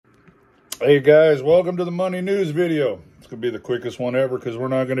Hey guys, welcome to the Money News video. It's going to be the quickest one ever because we're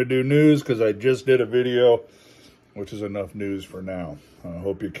not going to do news because I just did a video, which is enough news for now. I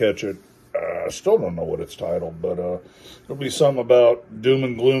hope you catch it. I still don't know what it's titled, but it'll be something about doom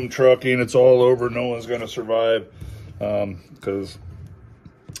and gloom trucking. It's all over. No one's going to survive because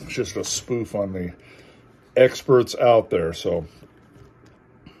it's just a spoof on the experts out there. So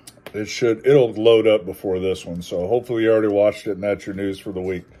it'll load up before this one. So hopefully you already watched it and that's your news for the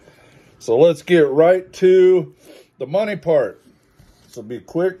week. So let's get right to the money part. This will be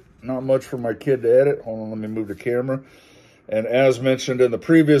quick, not much for my kid to edit. Hold on, let me move the camera. And as mentioned in the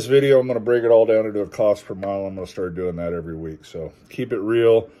previous video, I'm going to break it all down into a cost per mile. I'm going to start doing that every week. So keep it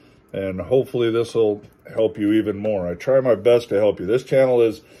real, and hopefully this will help you even more. I try my best to help you. This channel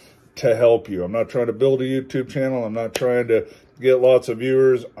is to help you. I'm not trying to build a YouTube channel. I'm not trying to get lots of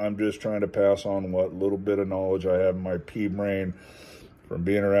viewers. I'm just trying to pass on what little bit of knowledge I have in my pea brain from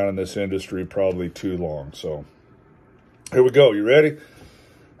being around in this industry probably too long. So here we go. You ready?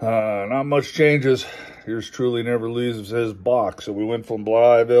 Not much changes. Yours truly never leaves his box. So we went from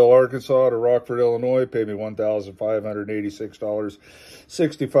Blytheville, Arkansas to Rockford, Illinois. Paid me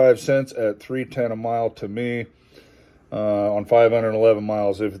 $1,586.65 at $3.10 a mile to me on 511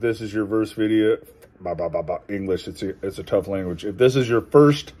 miles. If this is your first video, English, it's a tough language. If this is your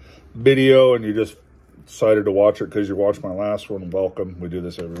first video and you just decided to watch it because you watched my last one, welcome. We do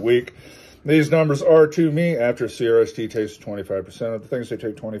this every week. These numbers are to me after CRST takes 25% of the things they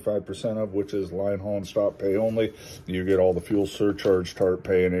take 25% of, which is line haul and stop pay only. You get all the fuel surcharge, TARP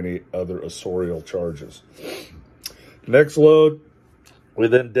pay, and any other accessorial charges. Next load, we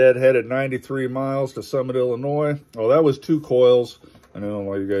then deadheaded 93 miles to Summit, Illinois. Oh, that was 2 coils. I don't know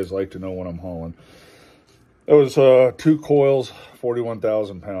why you guys like to know when I'm hauling. It was 2 coils,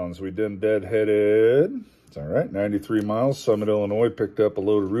 41,000 pounds. We then deadheaded, it's all right, 93 miles, Summit, Illinois. Picked up a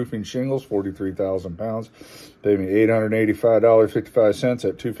load of roofing shingles, 43,000 pounds. Paid me $885.55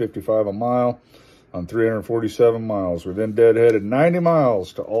 at $2.55 a mile on 347 miles. We then deadheaded 90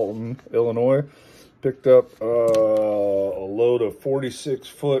 miles to Alton, Illinois. Picked up a load of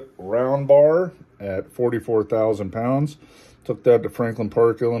 46-foot round bar at 44,000 pounds. Took that to Franklin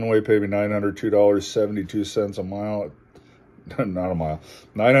Park, Illinois. Paid me $902.72 a mile. Not a mile.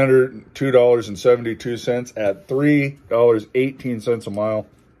 $902.72 at $3.18 a mile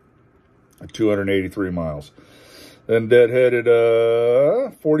at 283 miles. Then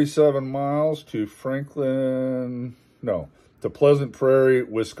deadheaded 47 miles to to Pleasant Prairie,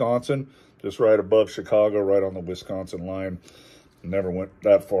 Wisconsin. Just right above Chicago, right on the Wisconsin line. Never went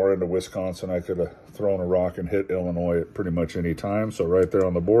that far into Wisconsin. I could have thrown a rock and hit Illinois at pretty much any time. So right there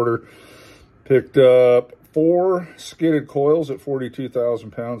on the border. Picked up 4 skidded coils at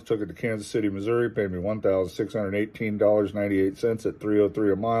 42,000 pounds. Took it to Kansas City, Missouri. Paid me $1,618.98 at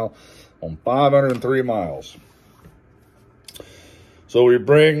 $3.03 a mile on 503 miles. So we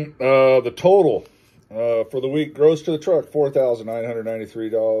bring the total for the week gross to the truck,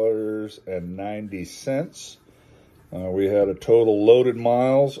 $4,993.90. We had a total loaded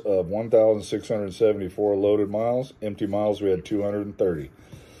miles of 1,674 loaded miles. Empty miles, we had 230.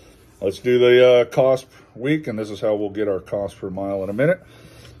 Let's do the cost per week, and this is how we'll get our cost per mile in a minute.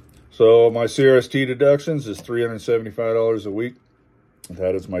 So my CRST deductions is $375 a week.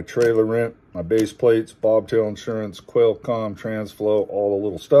 That is my trailer rent, my base plates, bobtail insurance, quail comm, transflow, all the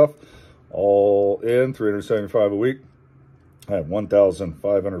little stuff. All in, $375 a week. I have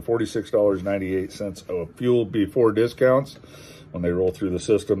 $1,546.98 of fuel before discounts. When they roll through the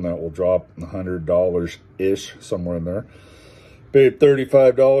system, that will drop $100-ish, somewhere in there. Paid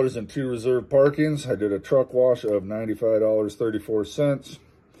 $35 in 2 reserve parkings. I did a truck wash of $95.34.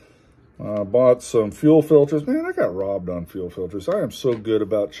 Bought some fuel filters. Man, I got robbed on fuel filters. I am so good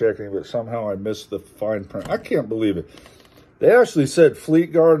about checking, but somehow I missed the fine print. I can't believe it. They actually said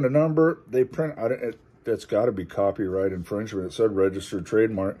Fleet Guard and a number. They print, that's got to be copyright infringement. It said registered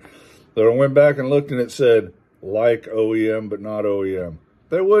trademark. Then I went back and looked and it said like OEM, but not OEM.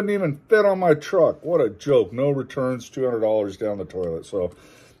 They wouldn't even fit on my truck. What a joke. No returns, $200 down the toilet. So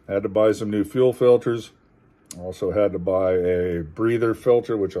I had to buy some new fuel filters. Also had to buy a breather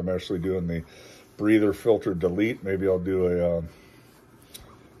filter, which I'm actually doing the breather filter delete. Maybe I'll do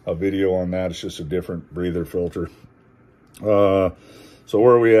a video on that. It's just a different breather filter. So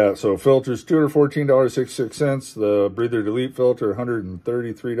where are we at? So filters, $214.66. The breather delete filter,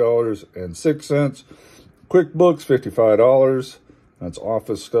 $133.06. QuickBooks, $55. That's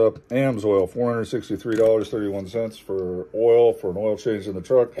office stuff. AMSOIL, $463.31 for oil, for an oil change in the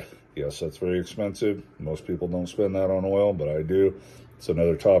truck. Yes, that's very expensive. Most people don't spend that on oil, but I do. It's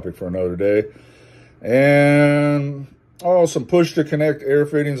another topic for another day. And Oh, some push to connect air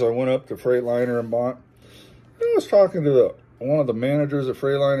fittings. I went up to Freightliner and bought. I was talking to one of the managers at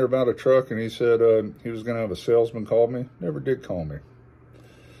Freightliner about a truck, and he said he was going to have a salesman call me. Never did call me.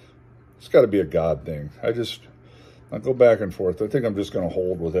 It's got to be a God thing. I go back and forth. I think I'm just going to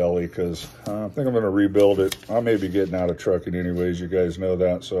hold with Ellie because I think I'm going to rebuild it. I may be getting out of trucking anyways. You guys know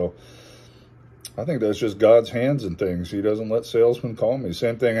that. So I think that's just God's hands and things. He doesn't let salesmen call me.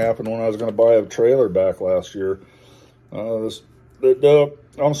 Same thing happened when I was going to buy a trailer back last year. I'm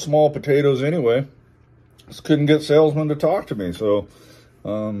small potatoes anyway. Just couldn't get salesmen to talk to me. So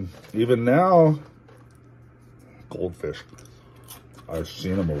even now, goldfish. I've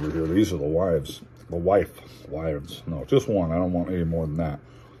seen them over here. These are the wives. Wives. No, just one. I don't want any more than that.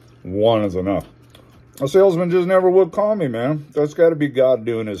 One is enough. A salesman just never would call me, man. That's got to be God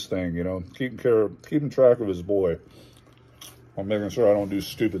doing his thing, you know, keeping track of his boy. I'm making sure I don't do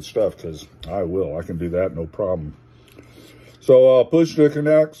stupid stuff because I will. I can do that, no problem. So push to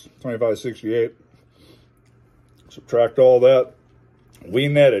connects, 2568. Subtract all that. We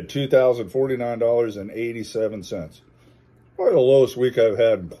netted $2,049.87. Probably the lowest week I've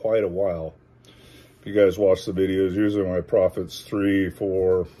had in quite a while. If you guys watch the videos, usually my profit's $3,000,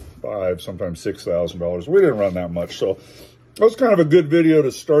 $4,000, $5,000, sometimes $6,000. We didn't run that much, so that's kind of a good video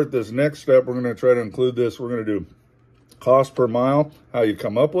to start this next step. We're going to try to include this. We're going to do cost per mile, how you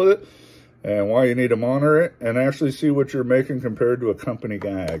come up with it, and why you need to monitor it, and actually see what you're making compared to a company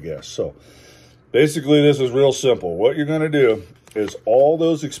guy, I guess. So basically, this is real simple. What you're going to do is all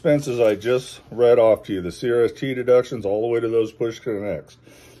those expenses I just read off to you, the CRST deductions, all the way to those push connects.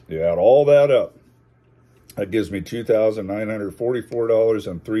 You add all that up. That gives me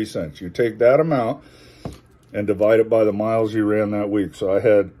 $2,944.03. You take that amount and divide it by the miles you ran that week. So I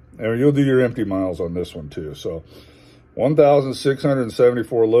had, and you'll do your empty miles on this one too. So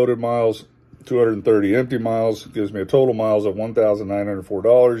 1,674 loaded miles, 230 empty miles gives me a total miles of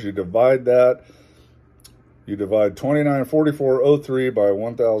 $1,904. You divide that. You divide $2,944.03 by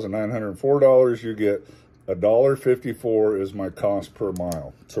 $1,904. You get $1.54 is my cost per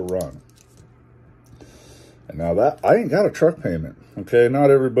mile to run. And now that, I ain't got a truck payment, okay?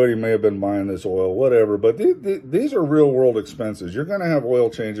 Not everybody may have been buying this oil, whatever, but these are real world expenses. You're gonna have oil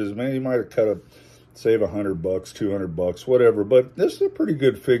changes. Man, you might have save $100, $200, whatever, but this is a pretty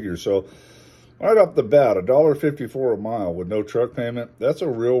good figure. So right off the bat, $1.54 a mile with no truck payment, that's a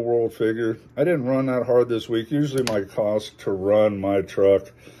real world figure. I didn't run that hard this week. Usually my cost to run my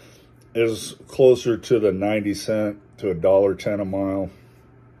truck is closer to the 90 cent to $1.10 a mile.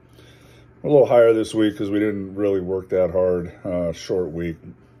 A little higher this week because we didn't really work that hard. Short week,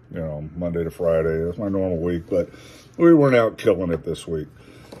 you know, Monday to Friday. That's my normal week, but we weren't out killing it this week.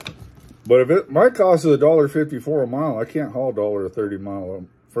 But if my cost is $1.54 a mile, I can't haul $1.30 mile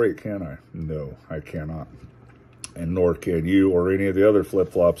freight, can I? No, I cannot. And nor can you or any of the other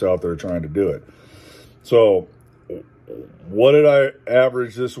flip-flops out there trying to do it. So what did I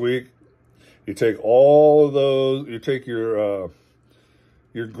average this week? You take all of those, you take your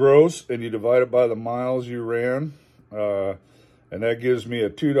gross and you divide it by the miles you ran, and that gives me a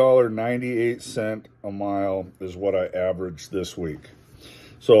 $2.98 a mile is what I averaged this week.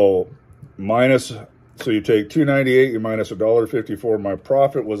 So you take $2.98, you minus $1.54. My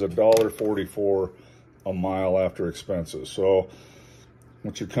profit was $1.44 a mile after expenses. So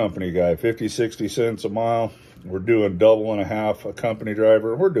what's your company guy? 50, 60 cents a mile. We're doing double and a half a company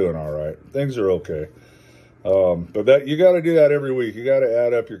driver. We're doing all right. Things are okay. But that you got to do that every week. You got to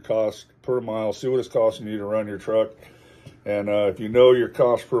add up your cost per mile, see what it's costing you to run your truck. And if you know your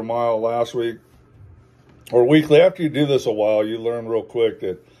cost per mile last week or weekly, after you do this a while, you learn real quick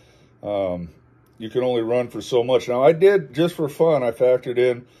that you can only run for so much. Now, I did, just for fun, I factored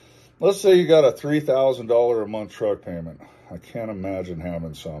in, let's say you got a $3,000 a month truck payment. I can't imagine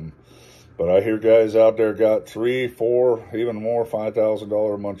having some. But I hear guys out there got $3,000, $4,000, even more,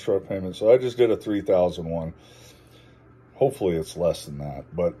 $5,000 a month truck payment. So I just did a $3,000 one. Hopefully it's less than that.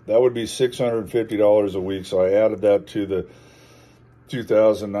 But that would be $650 a week. So I added that to the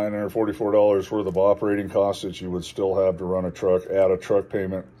 $2,944 worth of operating costs that you would still have to run a truck, add a truck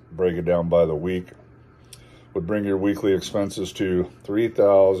payment, break it down by the week. Would bring your weekly expenses to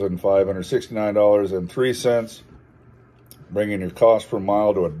 $3,569.03. Bringing your cost per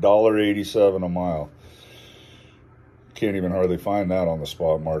mile to $1.87 a mile. Can't even hardly find that on the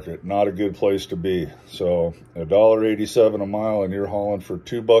spot market. Not a good place to be. So $1.87 a mile, and you're hauling for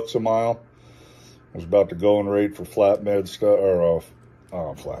 $2 a mile. I was about to go and rate for flatbed stuff, or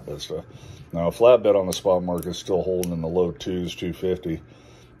flatbed stuff. Now flatbed on the spot market is still holding in the low twos, 250.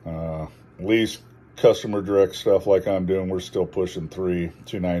 At least customer direct stuff like I'm doing, we're still pushing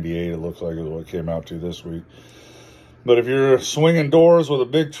 298. It looks like is what it came out to this week. But if you're swinging doors with a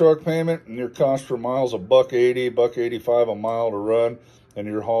big truck payment and your cost per mile is $1.80, $1.85 a mile to run, and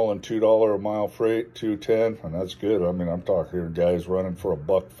you're hauling $2 a mile freight, $2.10, and that's good. I mean, I'm talking here guys running for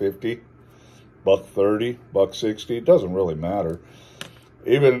 $1.50, $1.30, $1.60. It doesn't really matter.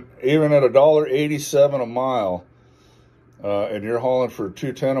 Even at $1.87 a mile, and you're hauling for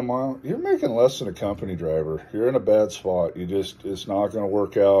 $2.10 a mile, you're making less than a company driver. You're in a bad spot. It's not going to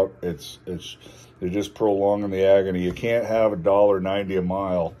work out. You're just prolonging the agony. You can't have $1.90 a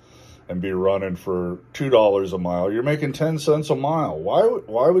mile and be running for $2 a mile. You're making 10 cents a mile.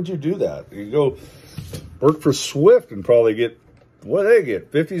 Why would you do that? You go work for Swift and probably get, what do they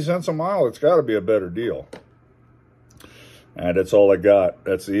get, 50 cents a mile? It's got to be a better deal. And that's all I got.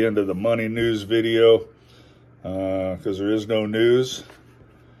 That's the end of the money news video, because there is no news.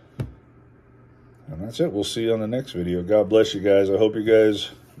 And that's it. We'll see you on the next video. God bless you guys. I hope you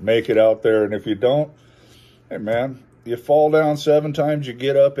guys make it out there. And if you don't, hey, man, you fall down 7 times, you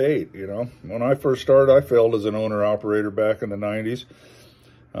get up 8, you know. When I first started, I failed as an owner-operator back in the 90s.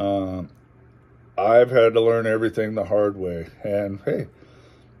 I've had to learn everything the hard way. And, hey,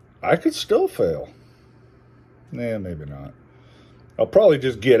 I could still fail. Nah, maybe not. I'll probably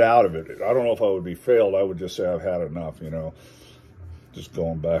just get out of it. I don't know if I would be failed. I would just say I've had enough, you know. Just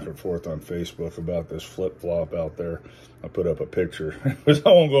going back and forth on Facebook about this flip-flop out there. I put up a picture. I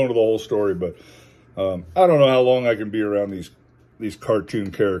won't go into the whole story, but I don't know how long I can be around these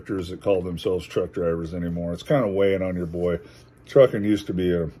cartoon characters that call themselves truck drivers anymore. It's kind of weighing on your boy. Trucking used to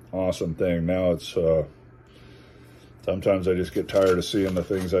be an awesome thing. Now it's, sometimes I just get tired of seeing the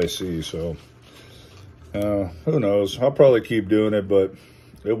things I see. So, who knows? I'll probably keep doing it, but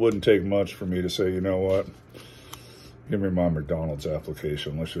it wouldn't take much for me to say, you know what? Give me my McDonald's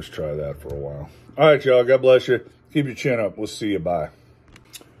application. Let's just try that for a while. All right, y'all. God bless you. Keep your chin up. We'll see you. Bye.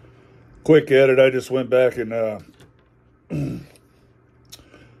 Quick edit. I just went back and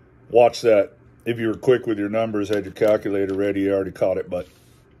watched that. If you were quick with your numbers, had your calculator ready, you already caught it. But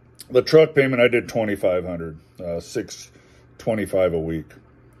the truck payment, I did $2,500, $625 a week.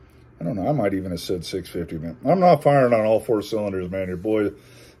 I don't know. I might even have said $650, man. I'm not firing on all 4 cylinders, man. Your boy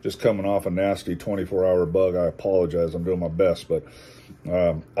just coming off a nasty 24-hour bug. I apologize. I'm doing my best, but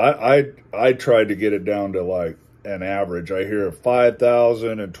I tried to get it down to like an average. I hear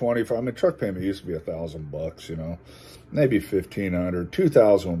 5,000 and 25. I mean, truck payment used to be $1,000, you know, maybe 1,500.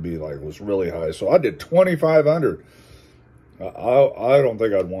 2,000 would be like, was really high. So I did $2,500. I don't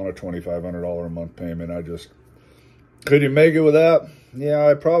think I'd want a $2,500 a month payment. Could you make it with that? Yeah,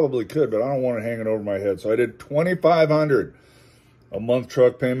 I probably could, but I don't want it hanging over my head. So I did $2,500 a month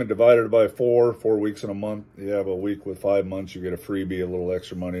truck payment divided by 4 weeks in a month. You have a week with 5 months. You get a freebie, a little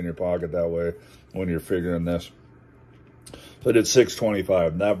extra money in your pocket that way when you're figuring this. So I did $625,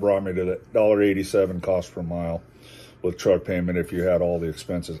 and that brought me to the $1.87 cost per mile with truck payment if you had all the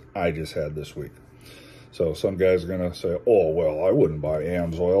expenses I just had this week. So some guys are going to say, oh, well, I wouldn't buy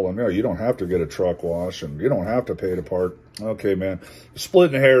AMSOIL. And no, you don't have to get a truck wash, and you don't have to pay to part. Okay, man.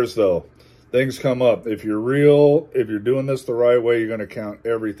 Splitting hairs, though. Things come up. If you're doing this the right way, you're going to count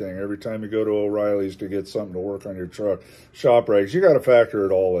everything. Every time you go to O'Reilly's to get something to work on your truck, shop rags, you got to factor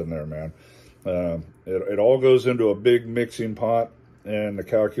it all in there, man. It all goes into a big mixing pot, and the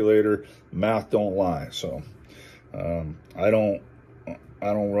calculator, math don't lie. So I don't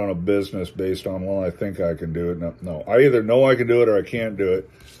run a business based on, well, I think I can do it. No, I either know I can do it or I can't do it.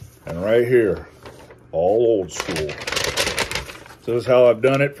 And right here, all old school. This is how I've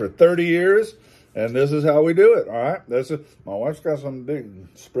done it for 30 years, and this is how we do it, all right? My wife's got some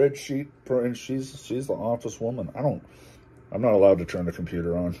big spreadsheet, and she's the office woman. I'm not allowed to turn the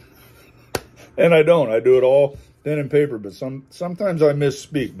computer on. And I don't. I do it all pen and paper, but sometimes I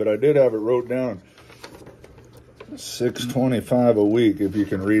misspeak, but I did have it wrote down. $625 a week, if you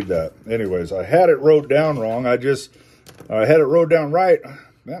can read that. Anyways, I had it wrote down wrong. I had it wrote down right.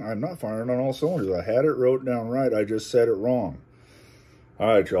 Man, I'm not firing on all cylinders. I had it wrote down right. I just said it wrong. All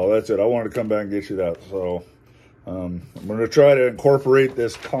right, y'all, that's it. I wanted to come back and get you that. So I'm going to try to incorporate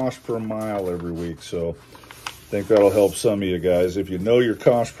this cost per mile every week. So I think that'll help some of you guys. If you know your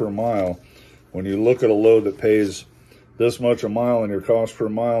cost per mile, when you look at a load that pays this much a mile and your cost per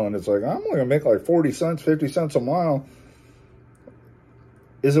mile, and it's like, I'm only going to make like 40 cents, 50 cents a mile.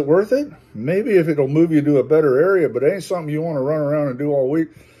 Is it worth it? Maybe if it'll move you to a better area, but it ain't something you want to run around and do all week.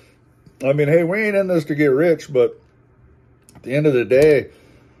 I mean, hey, we ain't in this to get rich, but at the end of the day,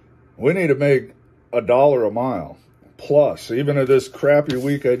 we need to make $1 a mile plus. Even at this crappy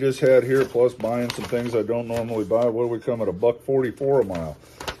week I just had here, plus buying some things I don't normally buy, what do we come at $1.44 a mile?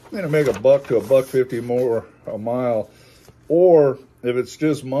 We need to make $1 to $1.50 more a mile, or if it's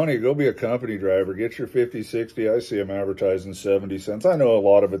just money, go be a company driver. Get your 50, 60. I see them advertising 70 cents. I know a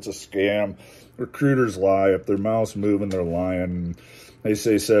lot of it's a scam. Recruiters lie. If their mouth's moving, they're lying. They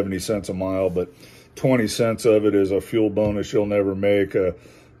say 70 cents a mile, but 20 cents of it is a fuel bonus you'll never make, a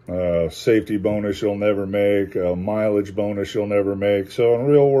safety bonus you'll never make, a mileage bonus you'll never make. So in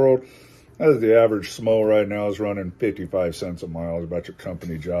the real world, as the average smo right now is running 55 cents a mile. It's about your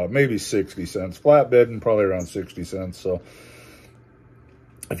company job, maybe 60 cents. Flatbedding, probably around 60 cents. So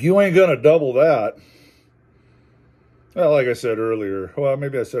if you ain't going to double that, well, like I said earlier, well,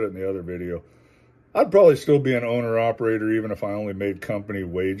 maybe I said it in the other video, I'd probably still be an owner-operator even if I only made company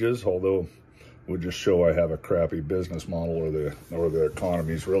wages, although it would just show I have a crappy business model or the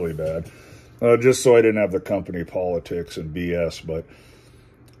economy's really bad, just so I didn't have the company politics and BS. But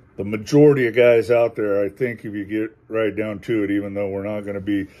the majority of guys out there, I think if you get right down to it, even though we're not going to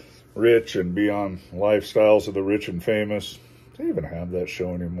be rich and be on lifestyles of the rich and famous, do they even have that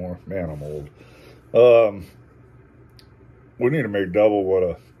show anymore? Man, I'm old. We need to make double what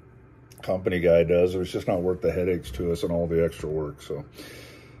a company guy does. It's just not worth the headaches to us and all the extra work. So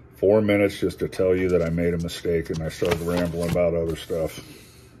 4 minutes just to tell you that I made a mistake and I started rambling about other stuff.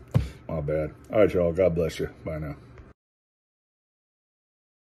 My bad. All right, y'all. God bless you. Bye now.